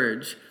their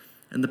courage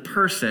and the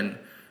person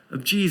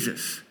of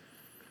Jesus.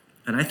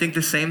 And I think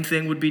the same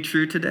thing would be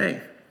true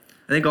today.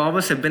 I think all of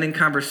us have been in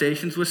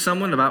conversations with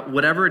someone about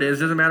whatever it is,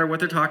 doesn't matter what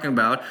they're talking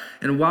about.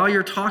 And while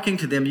you're talking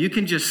to them, you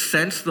can just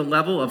sense the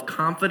level of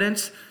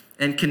confidence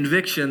and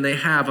conviction they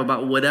have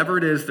about whatever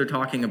it is they're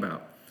talking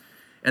about.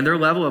 And their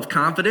level of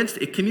confidence,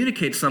 it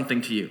communicates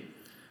something to you,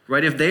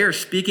 right? If they are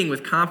speaking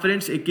with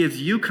confidence, it gives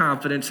you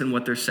confidence in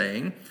what they're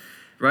saying,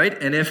 right?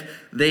 And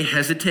if they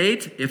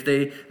hesitate, if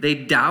they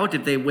doubt,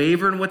 if they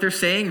waver in what they're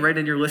saying, right,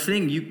 and you're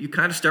listening, you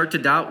kind of start to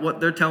doubt what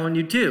they're telling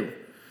you too.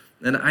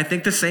 And I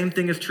think the same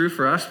thing is true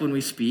for us when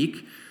we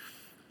speak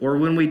or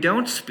when we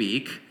don't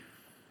speak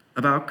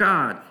about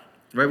God,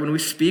 right? When we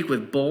speak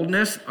with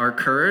boldness, our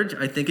courage,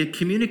 I think it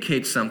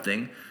communicates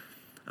something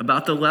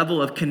about the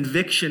level of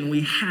conviction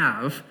we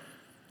have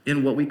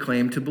in what we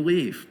claim to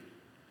believe.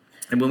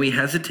 And when we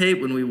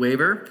hesitate, when we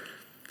waver,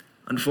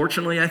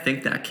 unfortunately, I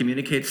think that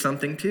communicates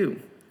something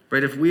too,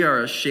 right? If we are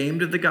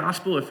ashamed of the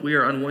gospel, if we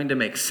are unwilling to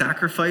make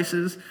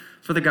sacrifices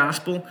for the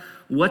gospel,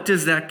 what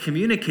does that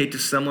communicate to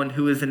someone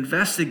who is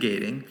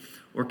investigating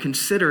or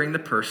considering the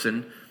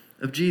person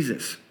of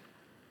Jesus?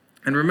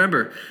 And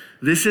remember,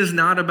 this is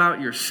not about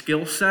your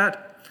skill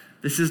set.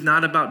 This is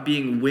not about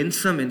being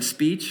winsome in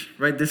speech,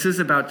 right? This is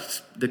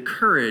about the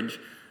courage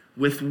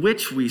with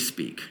which we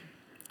speak.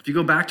 If you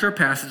go back to our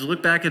passage,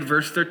 look back at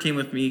verse 13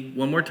 with me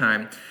one more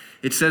time.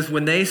 It says,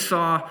 when they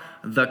saw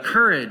the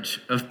courage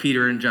of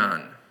Peter and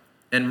John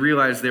and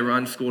realized they were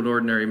unschooled,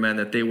 ordinary men,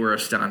 that they were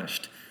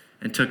astonished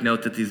and took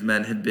note that these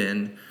men had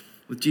been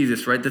with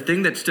Jesus, right? The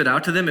thing that stood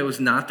out to them, it was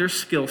not their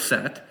skill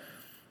set.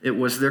 It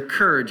was their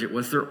courage. It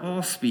was their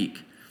all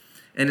speak.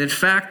 And in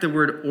fact, the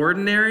word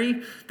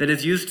ordinary that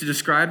is used to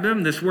describe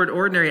them, this word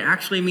ordinary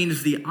actually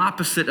means the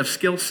opposite of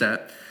skill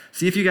set.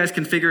 See if you guys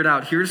can figure it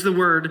out. Here's the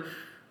word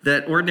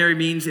that ordinary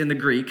means in the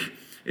Greek.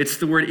 It's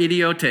the word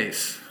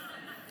idiotes.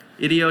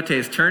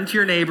 Idiotes. Turn to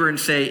your neighbor and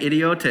say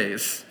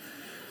idiotes.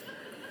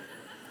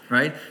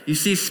 Right? You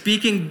see,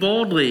 speaking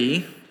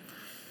boldly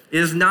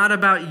is not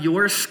about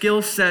your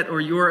skill set or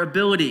your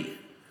ability.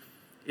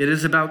 It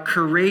is about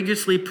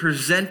courageously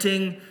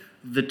presenting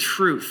the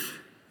truth.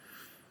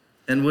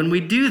 And when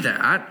we do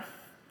that,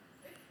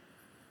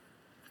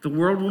 the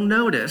world will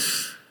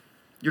notice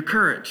your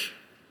courage.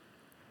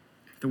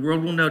 The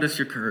world will notice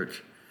your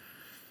courage.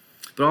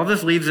 But all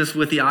this leaves us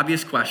with the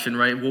obvious question,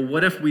 right? Well,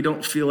 what if we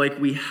don't feel like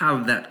we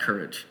have that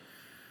courage?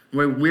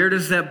 Where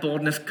does that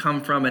boldness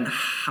come from, and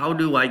how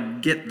do I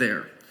get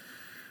there?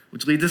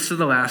 Which leads us to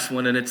the last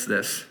one, and it's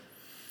this.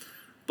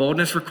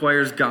 Boldness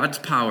requires God's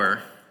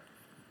power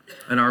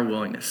and our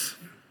willingness.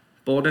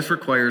 Boldness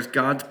requires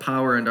God's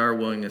power and our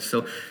willingness.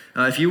 So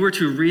If you were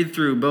to read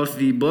through both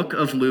the book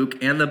of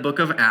Luke and the book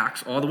of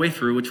Acts all the way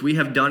through, which we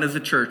have done as a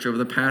church over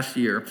the past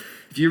year,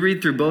 if you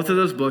read through both of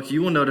those books,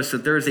 you will notice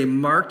that there is a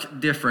marked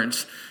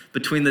difference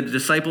between the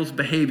disciples'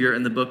 behavior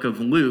in the book of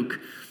Luke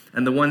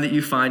and the one that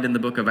you find in the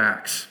book of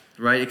Acts,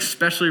 right?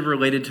 Especially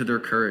related to their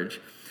courage.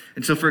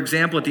 And so, for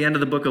example, at the end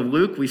of the book of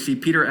Luke, we see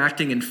Peter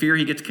acting in fear.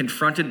 He gets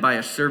confronted by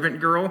a servant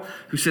girl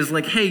who says,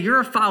 like, hey, you're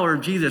a follower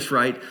of Jesus,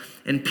 right?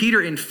 And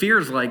Peter in fear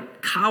is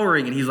like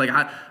cowering, and he's like,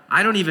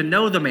 I don't even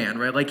know the man,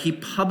 right? Like he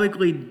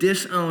publicly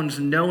disowns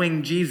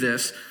knowing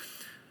Jesus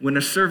when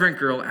a servant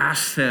girl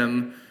asks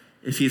him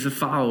if he's a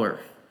follower.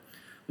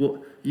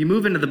 Well, you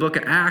move into the book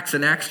of Acts,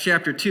 in Acts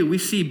chapter 2, we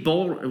see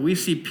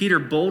Peter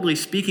boldly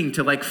speaking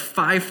to like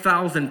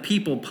 5,000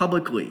 people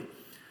publicly.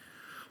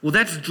 Well,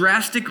 that's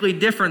drastically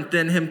different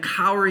than him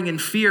cowering in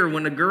fear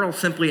when a girl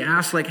simply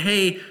asks, like,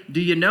 hey,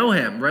 do you know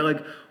him, right?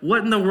 Like,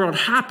 what in the world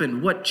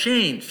happened? What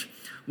changed?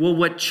 Well,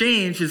 what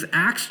changed is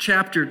Acts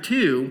chapter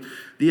 2,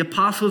 the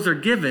apostles are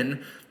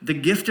given the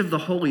gift of the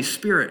Holy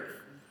Spirit.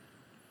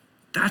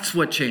 That's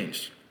what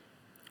changed.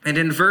 And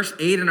in verse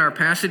 8 in our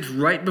passage,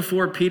 right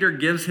before Peter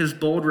gives his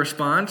bold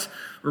response,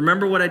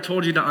 remember what I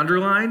told you to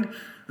underline?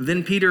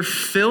 Then Peter,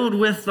 filled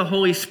with the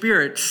Holy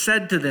Spirit,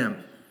 said to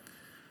them,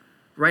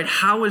 right?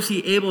 How was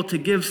he able to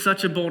give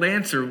such a bold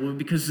answer? Well,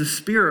 because the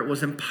Spirit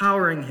was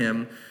empowering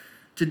him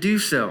to do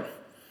so.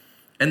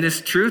 And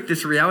this truth,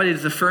 this reality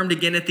is affirmed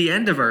again at the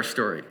end of our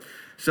story.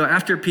 So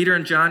after Peter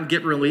and John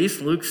get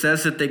released, Luke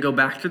says that they go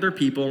back to their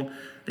people,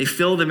 they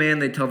fill them in,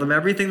 they tell them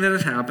everything that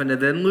has happened,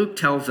 and then Luke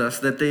tells us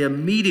that they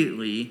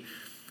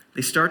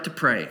start to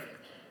pray.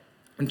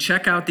 And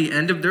check out the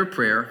end of their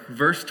prayer,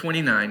 verse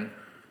 29.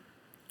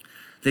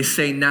 They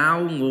say, now,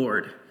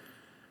 Lord,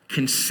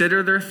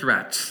 consider their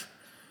threats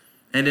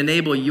and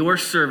enable your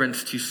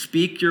servants to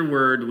speak your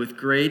word with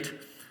great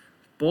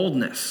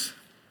boldness.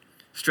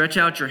 Stretch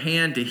out your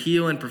hand to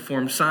heal and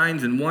perform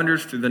signs and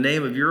wonders through the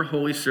name of your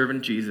holy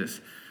servant Jesus.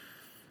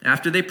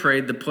 After they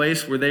prayed, the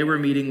place where they were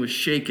meeting was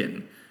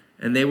shaken,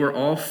 and they were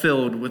all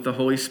filled with the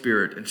Holy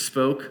Spirit and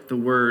spoke the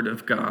word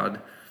of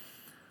God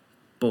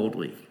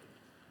boldly.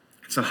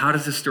 So how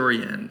does the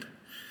story end?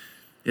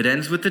 It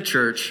ends with the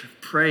church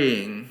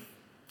praying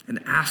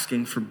and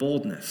asking for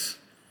boldness.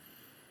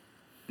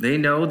 They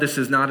know this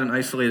is not an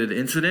isolated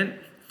incident.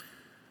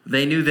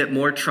 They knew that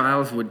more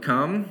trials would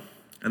come,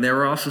 and they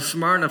were also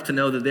smart enough to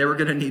know that they were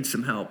going to need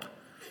some help.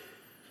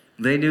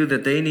 They knew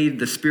that they needed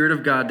the Spirit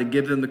of God to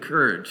give them the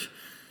courage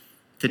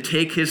to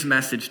take his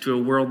message to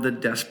a world that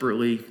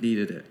desperately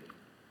needed it.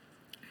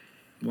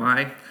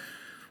 Why?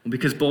 Well,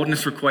 because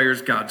boldness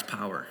requires God's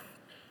power.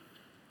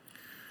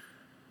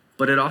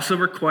 But it also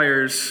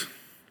requires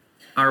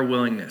our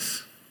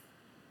willingness.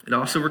 It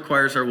also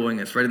requires our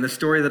willingness, right? In the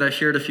story that I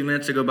shared a few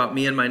minutes ago about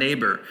me and my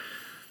neighbor,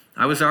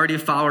 I was already a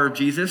follower of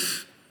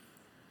Jesus.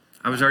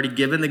 I was already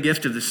given the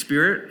gift of the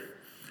Spirit.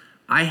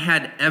 I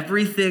had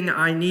everything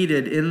I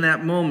needed in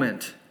that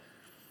moment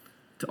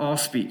to all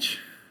speech.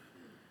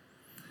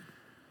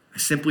 I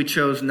simply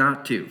chose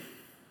not to,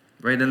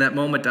 right? In that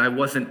moment, I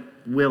wasn't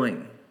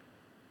willing.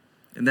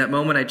 In that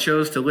moment, I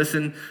chose to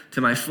listen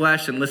to my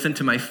flesh and listen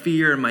to my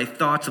fear and my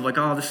thoughts of like,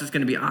 oh, this is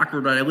going to be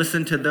awkward. But I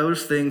listened to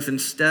those things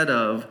instead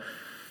of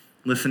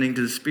listening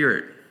to the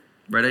Spirit,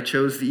 right? I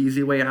chose the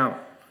easy way out.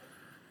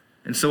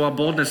 And so while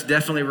boldness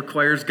definitely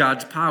requires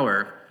God's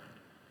power,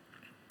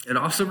 it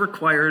also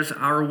requires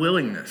our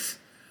willingness.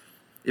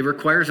 It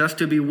requires us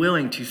to be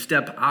willing to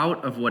step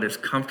out of what is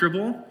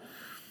comfortable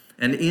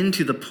and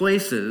into the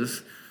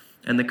places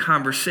and the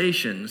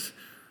conversations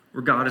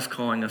where God is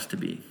calling us to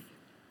be.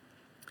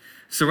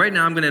 So right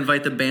now I'm going to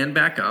invite the band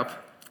back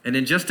up, and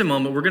in just a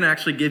moment we're going to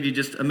actually give you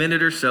just a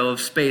minute or so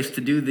of space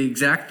to do the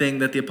exact thing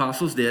that the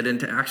apostles did and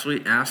to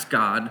actually ask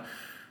God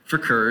for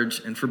courage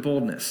and for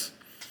boldness.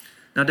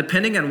 Now,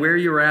 depending on where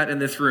you're at in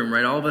this room,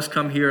 right, all of us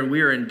come here and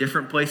we are in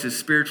different places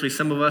spiritually.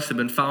 Some of us have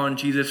been following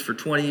Jesus for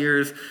 20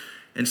 years,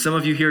 and some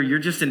of you here, you're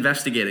just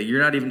investigating.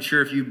 You're not even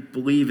sure if you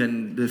believe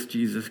in this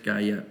Jesus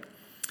guy yet.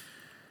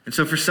 And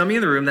so for some of you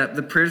in the room, that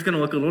the prayer is going to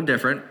look a little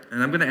different,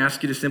 and I'm going to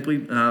ask you to simply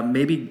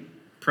maybe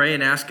pray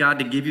and ask God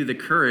to give you the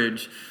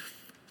courage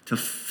to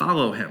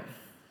follow him,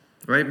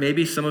 right?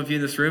 Maybe some of you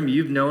in this room,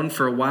 you've known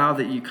for a while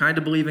that you kind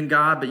of believe in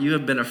God, but you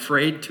have been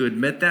afraid to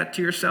admit that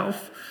to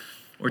yourself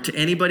or to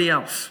anybody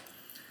else.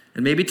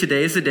 And maybe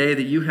today is the day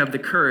that you have the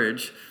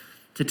courage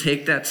to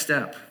take that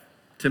step,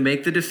 to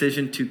make the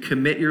decision to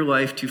commit your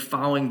life to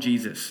following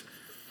Jesus.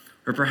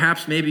 Or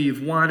perhaps maybe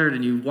you've wandered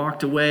and you've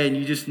walked away and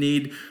you just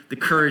need the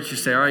courage to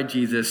say, all right,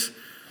 Jesus,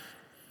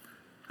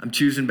 I'm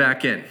choosing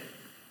back in.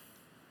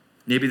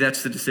 Maybe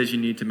that's the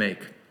decision you need to make.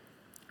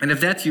 And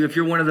if that's you, if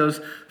you're one of those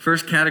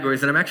first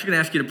categories, then I'm actually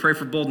going to ask you to pray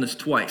for boldness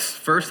twice.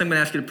 First, I'm going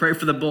to ask you to pray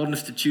for the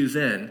boldness to choose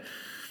in.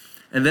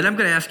 And then I'm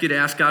going to ask you to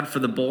ask God for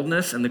the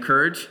boldness and the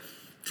courage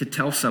to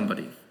tell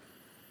somebody,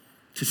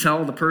 to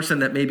tell the person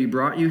that maybe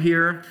brought you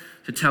here,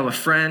 to tell a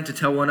friend, to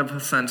tell one of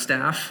us on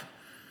staff.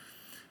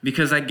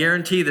 Because I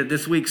guarantee that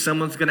this week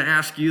someone's going to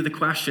ask you the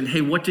question,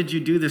 hey, what did you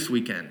do this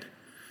weekend?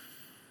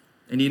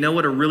 And you know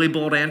what a really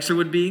bold answer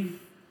would be?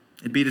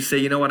 It'd be to say,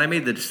 you know what, I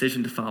made the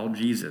decision to follow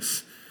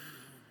Jesus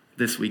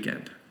this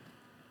weekend.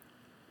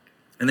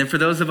 And then for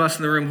those of us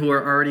in the room who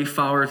are already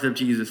followers of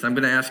Jesus, I'm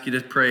going to ask you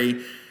to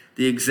pray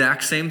the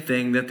exact same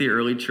thing that the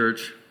early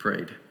church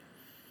prayed.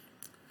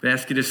 I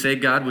ask you to say,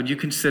 God, would you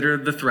consider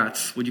the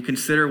threats? Would you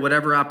consider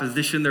whatever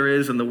opposition there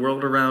is in the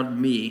world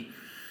around me?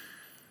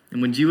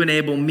 And would you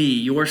enable me,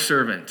 your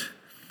servant,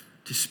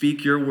 to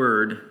speak your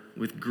word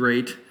with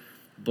great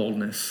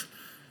boldness?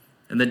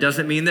 And that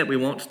doesn't mean that we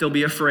won't still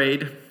be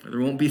afraid. There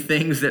won't be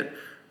things that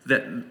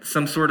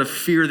some sort of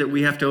fear that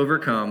we have to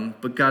overcome.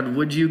 But God,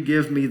 would you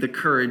give me the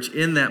courage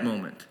in that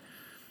moment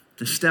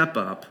to step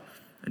up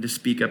and to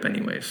speak up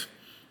anyways?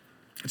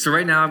 And so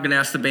right now I'm going to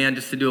ask the band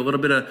just to do a little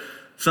bit of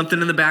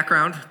something in the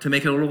background to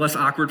make it a little less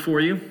awkward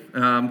for you.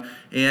 And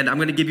I'm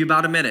going to give you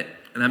about a minute.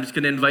 And I'm just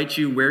going to invite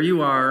you where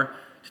you are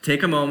to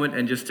take a moment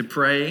and just to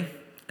pray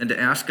and to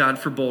ask God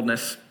for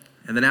boldness.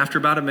 And then after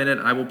about a minute,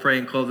 I will pray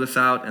and close this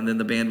out, and then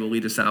the band will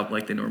lead us out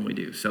like they normally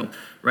do. So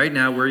right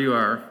now, where you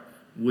are,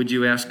 would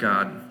you ask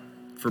God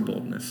for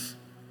boldness?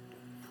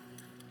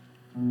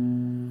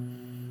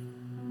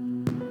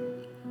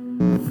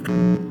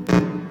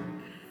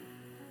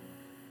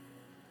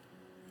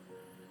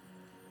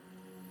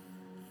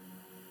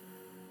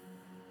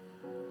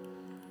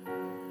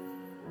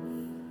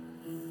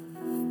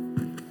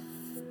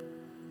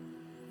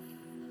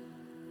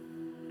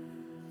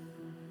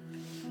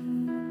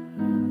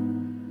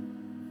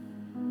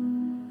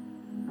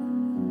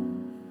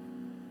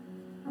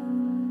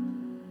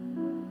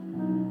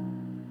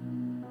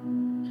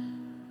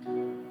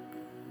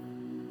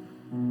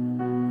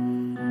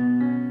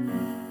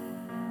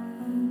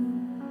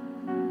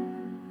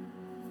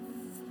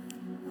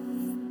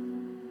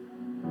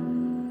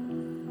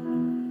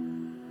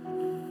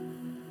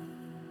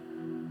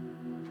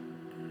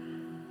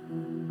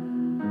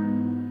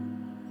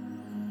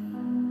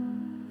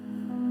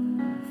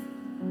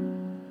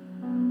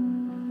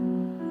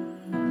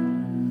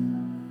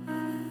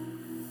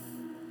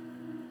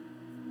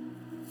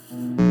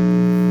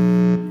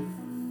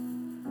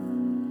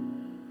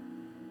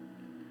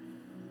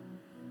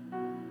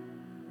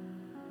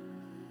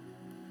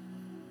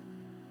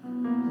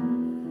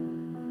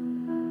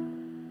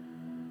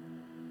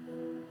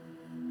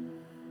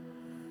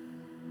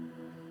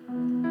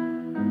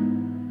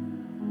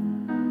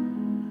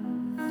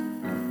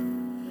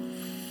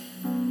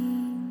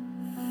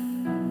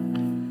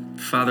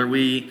 Father,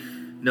 we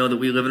know that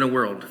we live in a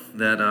world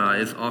that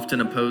is often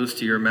opposed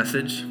to your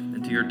message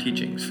and to your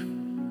teachings.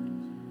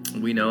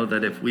 We know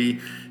that if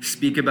we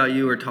speak about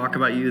you or talk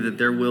about you, that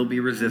there will be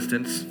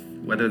resistance,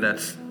 whether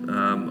that's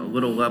a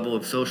little level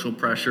of social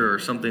pressure or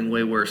something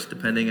way worse,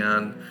 depending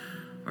on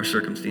our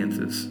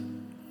circumstances.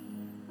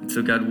 And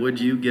so, God, would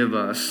you give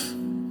us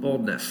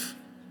boldness?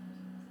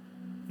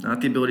 Not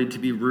the ability to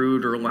be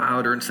rude or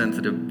loud or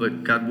insensitive,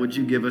 but God, would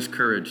you give us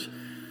courage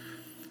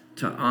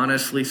to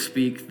honestly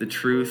speak the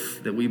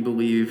truth that we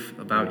believe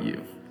about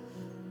you?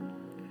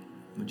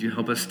 Would you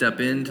help us step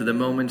into the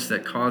moments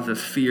that cause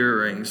us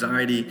fear or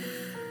anxiety?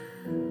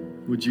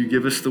 Would you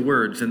give us the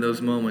words in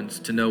those moments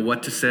to know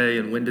what to say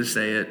and when to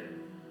say it,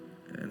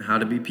 and how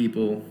to be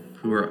people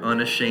who are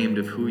unashamed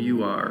of who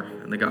you are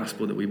and the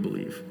gospel that we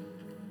believe?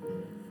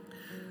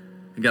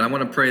 And God, I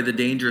want to pray the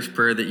dangerous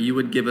prayer that you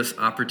would give us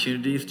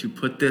opportunities to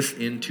put this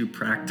into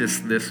practice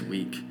this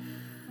week.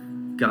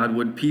 God,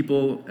 would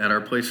people at our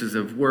places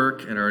of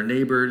work and our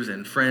neighbors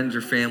and friends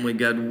or family,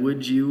 God,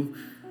 would you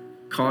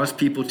cause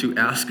people to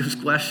ask us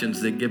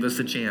questions that give us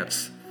a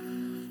chance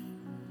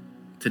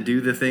to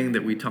do the thing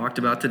that we talked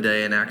about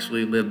today and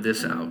actually live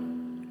this out?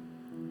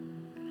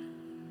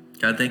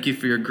 God, thank you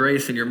for your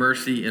grace and your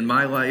mercy in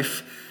my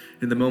life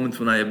in the moments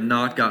when I have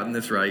not gotten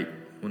this right,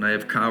 when I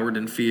have cowered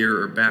in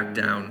fear or backed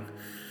down.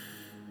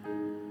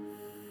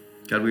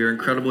 God, we are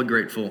incredibly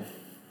grateful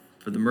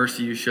for the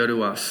mercy you show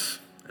to us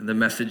and the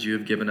message you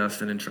have given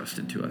us and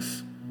entrusted to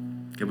us.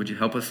 God, would you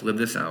help us live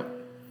this out?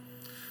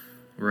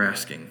 We're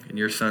asking in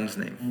your Son's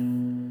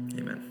name.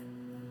 Amen.